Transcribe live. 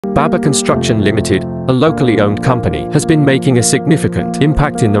Babba Construction Limited, a locally owned company, has been making a significant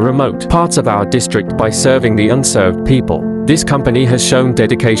impact in the remote parts of our district by serving the unserved people. This company has shown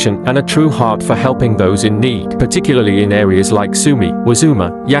dedication and a true heart for helping those in need, particularly in areas like Sumi,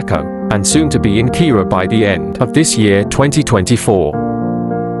 Wazuma, Yako, and soon to be in Kira by the end of this year 2024.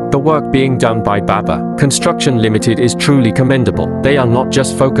 The work being done by Babba Construction Limited is truly commendable. They are not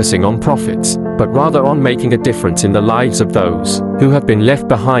just focusing on profits, but rather on making a difference in the lives of those who have been left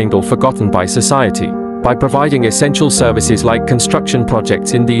behind or forgotten by society. By providing essential services like construction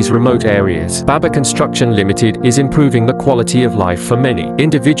projects in these remote areas, Babba Construction Limited is improving the quality of life for many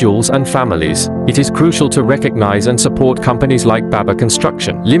individuals and families. It is crucial to recognize and support companies like Babba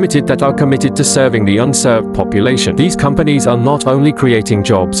Construction Limited that are committed to serving the unserved population. These companies are not only creating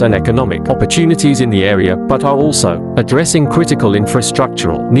jobs and economic opportunities in the area, but are also addressing critical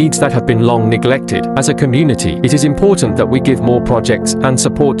infrastructural needs that have been long neglected. As a community, it is important that we give more projects and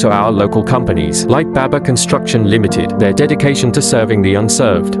support to our local companies like Babba Construction Limited. Their dedication to serving the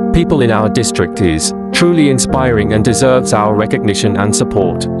unserved people in our district is truly inspiring and deserves our recognition and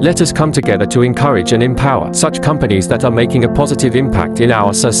support. Let us come together to encourage and empower such companies that are making a positive impact in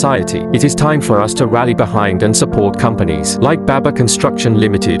our society. It is time for us to rally behind and support companies like Babba Construction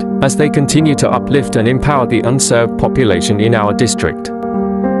Limited as they continue to uplift and empower the unserved population in our district.